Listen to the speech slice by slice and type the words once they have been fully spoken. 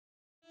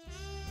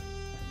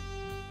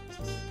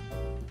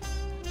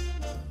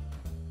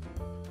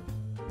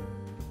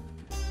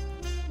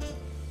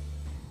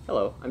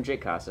Hello, I'm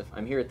Jake Kossoff.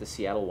 I'm here at the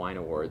Seattle Wine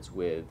Awards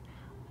with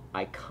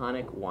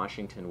iconic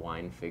Washington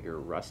wine figure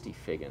Rusty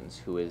Figgins,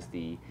 who is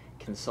the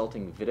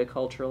consulting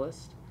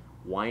viticulturalist,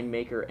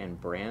 winemaker, and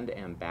brand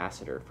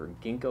ambassador for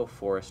Ginko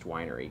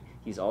Winery.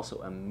 He's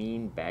also a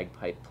mean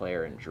bagpipe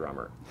player and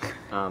drummer.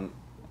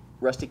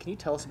 Rusty, can you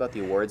tell us about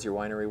the awards your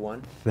winery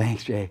won?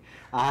 Thanks, Jay.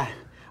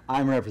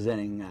 I'm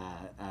representing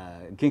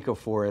Ginko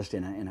Forest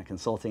in a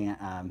consulting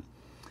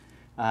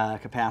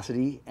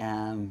capacity.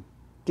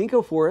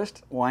 Ginko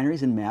Forest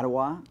Winery's in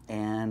Mattawa,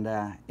 and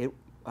it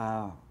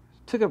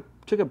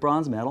took a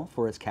bronze medal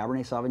for its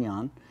Cabernet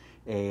Sauvignon,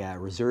 a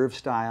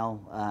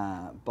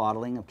reserve-style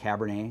bottling of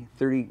Cabernet,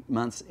 30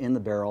 months in the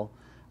barrel,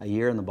 a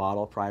year in the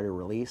bottle prior to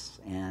release,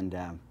 and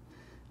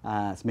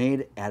it's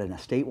made at an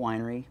estate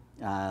winery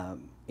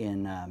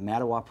in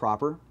Mattawa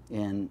proper,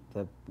 in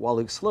the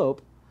Walla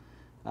Slope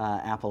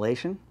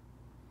appellation.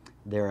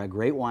 They're a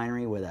great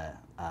winery with a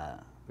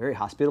very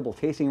hospitable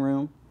tasting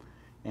room,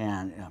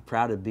 and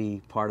proud to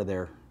be part of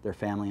their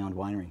family-owned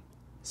winery.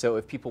 So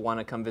if people want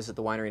to come visit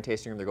the winery and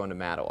tasting room, they're going to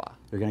Mattawa?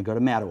 They're going to go to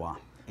Mattawa.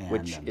 And,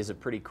 which is a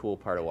pretty cool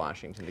part of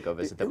Washington to go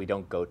visit that we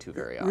don't go to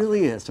very often. It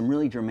really is. Some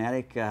really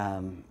dramatic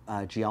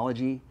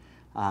geology,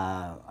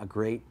 a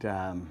great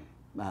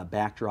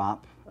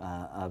backdrop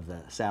of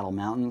the Saddle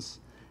Mountains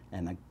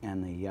and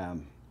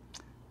the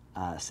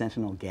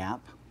Sentinel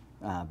Gap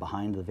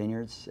behind the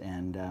vineyards,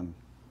 and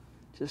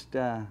just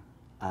a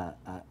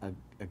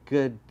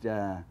good,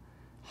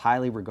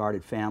 highly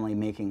regarded family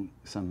making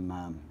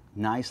some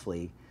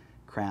nicely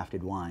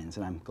crafted wines,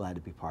 and I'm glad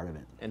to be part of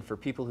it. And for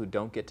people who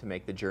don't get to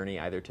make the journey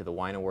either to the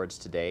Wine Awards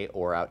today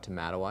or out to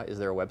Mattawa, is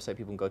there a website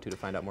people can go to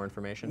find out more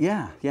information?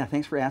 Yeah,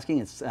 thanks for asking.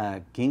 It's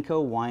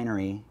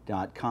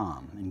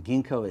ginkowinery.com, and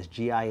Ginko is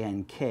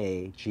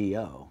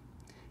G-I-N-K-G-O.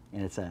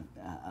 And it's a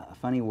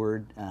funny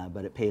word,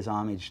 but it pays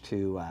homage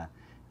to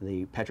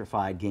the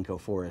petrified Ginko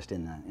forest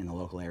in the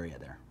local area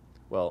there.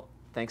 Well,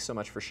 thanks so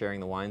much for sharing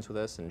the wines with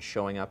us and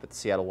showing up at the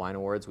Seattle Wine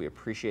Awards. We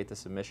appreciate the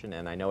submission,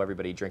 and I know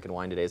everybody drinking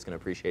wine today is going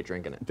to appreciate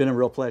drinking it. It's been a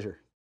real pleasure.